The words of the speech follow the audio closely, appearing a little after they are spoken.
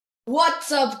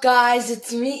What's up, guys?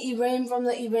 It's me, Ibrahim from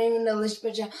the Ibrahim and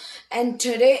Alishba channel, and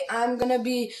today I'm gonna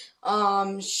be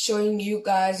showing you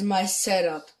guys my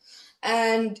setup.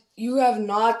 And you have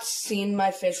not seen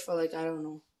my fish for like, I don't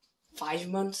know, 5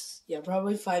 months. Yeah,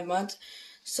 probably 5 months.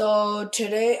 So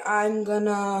today I'm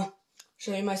gonna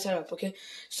show you my setup. Okay,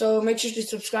 so make sure to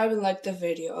subscribe and like the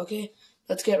video. Okay,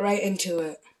 let's get right into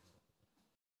it.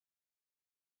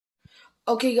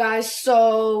 Okay, guys,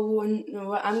 so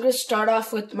I'm going to start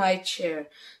off with my chair.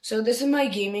 So this is my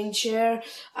gaming chair.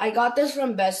 I got this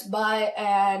from Best Buy,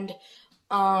 and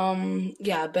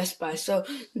yeah, Best Buy. So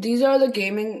these are the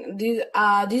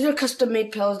these are custom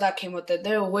made pillows that came with it.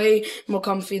 They're way more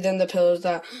comfy than the pillows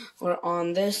that were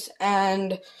on this.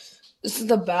 And this is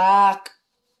the back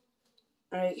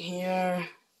right here.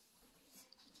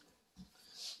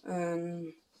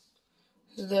 And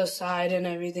this is the side and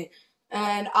everything.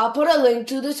 And I'll put a link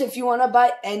to this if you want to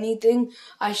buy anything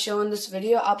I show in this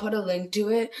video. I'll put a link to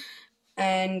it.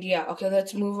 And yeah, okay,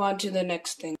 let's move on to the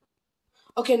next thing.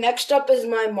 Okay, next up is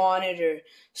my monitor.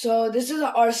 So this is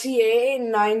an RCA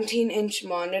 19-inch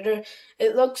monitor.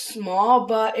 It looks small,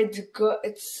 but it's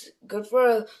good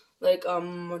for like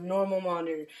normal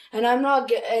monitor. And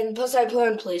and plus I play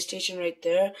on PlayStation right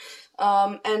there.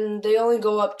 And they only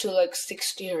go up to like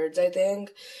 60 hertz, I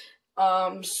think.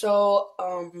 What's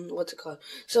it called?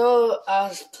 So,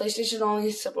 PlayStation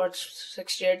only supports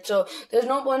 60 hertz, so there's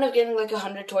no point of getting like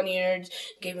 120 hertz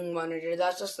gaming monitor.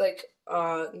 That's just like,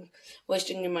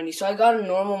 wasting your money. So I got a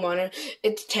normal monitor.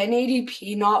 It's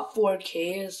 1080p, not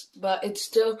 4K, but it's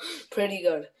still pretty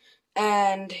good.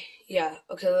 And, yeah,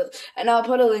 okay, and I'll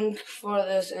put a link for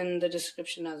this in the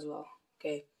description as well.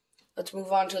 Okay, let's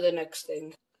move on to the next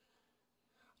thing.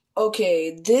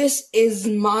 Okay, this is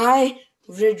my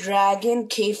Redragon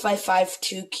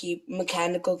K552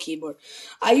 mechanical keyboard.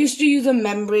 I used to use a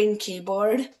membrane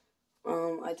keyboard.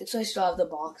 I think so. I still have the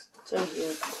box. It's right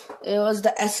here. It was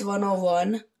the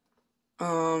S101.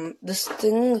 This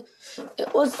thing,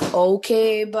 it was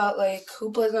okay, but like,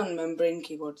 who plays on membrane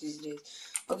keyboard these days?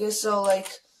 Okay, so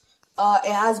like,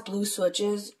 it has blue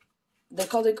switches. They're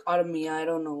called like Automia. I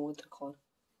don't know what they're called.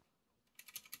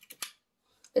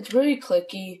 It's pretty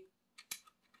clicky.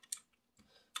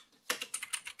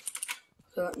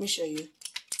 So let me show you.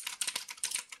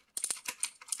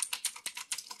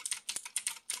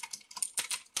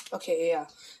 Okay, yeah.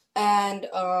 And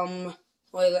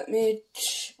let me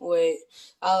show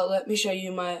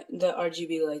you the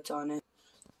RGB lights on it.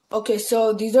 Okay,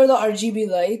 so these are the RGB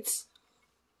lights.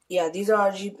 Yeah, these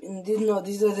are RGB.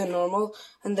 These are the normal.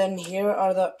 And then here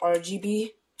are the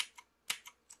RGB.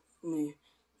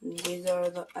 These are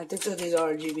the, I think so, these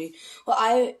are RGB.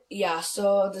 Well,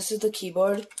 so this is the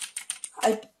keyboard.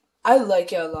 I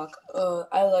like it a lot.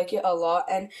 I like it a lot,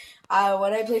 and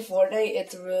when I play Fortnite,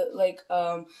 it's like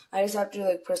I just have to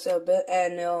like press it a bit,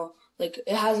 and it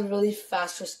has a really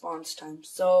fast response time.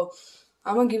 So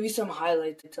I'm gonna give you some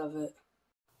highlights of it.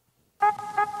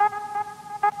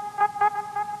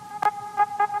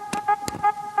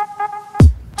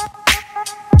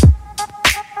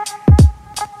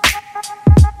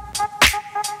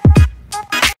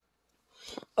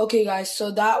 Okay, guys,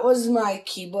 so that was my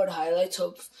keyboard highlights.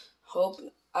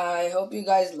 I hope you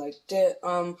guys liked it.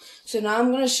 So now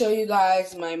I'm gonna show you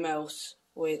guys my mouse.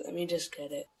 Wait, let me just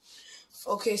get it.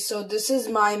 Okay, so this is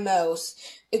my mouse.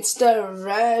 It's the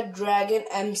Redragon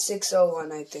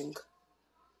M601, I think.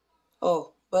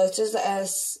 Oh, but it's just the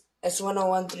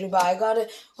S1013, but I got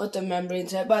it with the membrane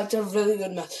set, but it's a really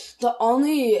good mouse. The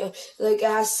only, it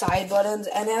has side buttons,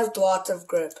 and it has lots of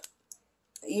grip.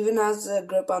 Even has a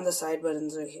grip on the side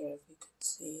buttons right here, if you could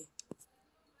see.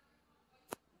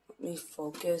 Let me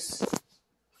focus.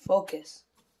 Focus.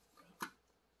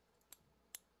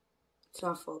 It's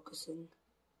not focusing.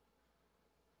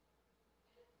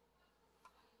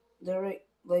 They're right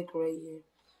here.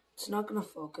 It's not gonna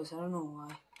focus. I don't know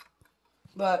why.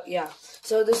 But yeah,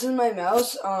 so this is my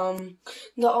mouse. The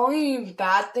only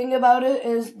bad thing about it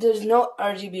is there's no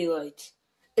RGB lights.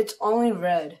 It's only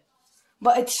red.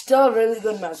 But it's still a really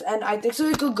good mouse. And I think so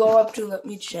it could go up to, let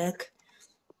me check.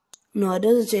 No, it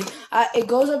doesn't say. It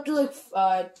goes up to like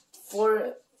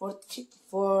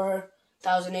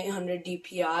 4,800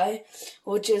 DPI,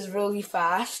 which is really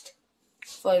fast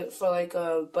for like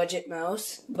a budget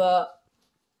mouse. But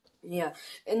yeah,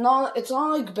 it's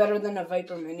not like better than a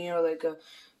Viper Mini or like a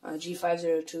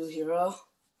G502 Hero.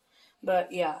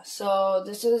 But yeah, so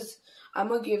I'm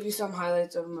gonna give you some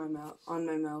highlights of my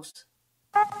mouse.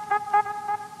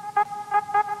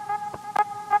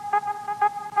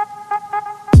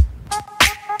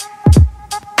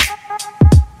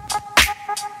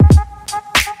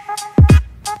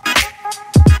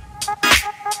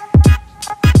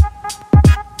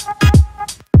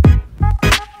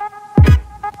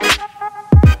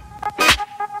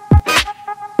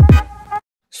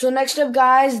 next up,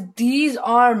 guys, these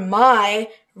are my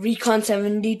Recon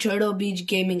 70 Turtle Beach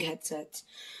gaming headsets.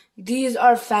 These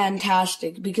are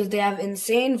fantastic because they have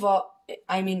insane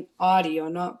audio,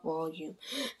 not volume,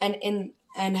 and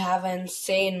have an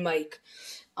insane mic.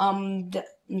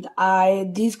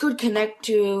 These could connect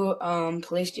to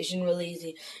PlayStation really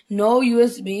easy. No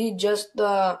USB, just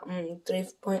the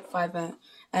 3.5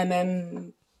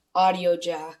 mm audio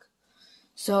jack.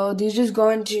 So these just go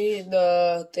into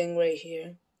the thing right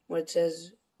here where it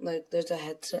says, like, there's a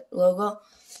headset logo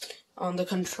on the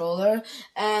controller,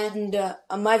 and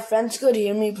my friends could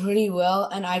hear me pretty well,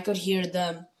 and I could hear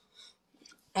them.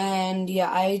 And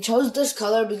yeah, I chose this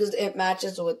color because it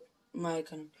matches with my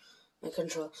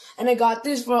control, and I got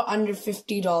these for under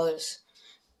 $50.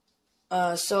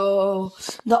 So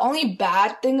the only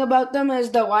bad thing about them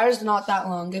is the wire's not that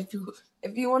long. If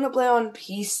you want to play on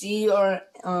PC or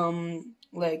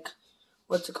like,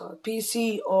 what's it called?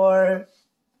 PC or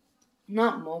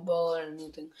not mobile or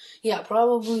anything. Yeah,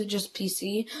 probably just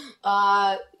PC.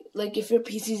 Like if your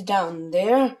PC's down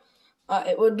there,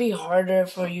 it would be harder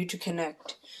for you to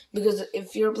connect. Because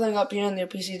if you're playing up here and your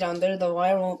PC's down there, the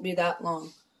wire won't be that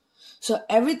long. So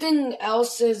everything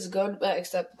else is good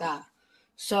except that.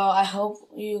 So I hope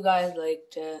you guys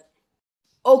liked it.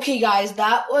 Okay guys,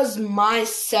 that was my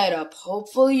setup.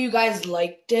 Hopefully you guys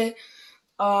liked it.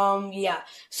 Yeah.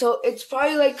 So it's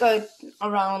probably like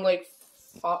around like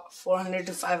 $400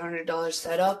 to $500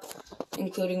 setup,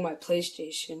 including my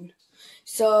PlayStation.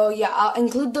 So yeah, I'll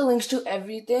include the links to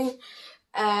everything.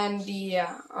 And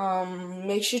yeah,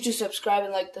 make sure to subscribe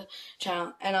and like the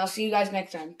channel. And I'll see you guys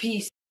next time. Peace.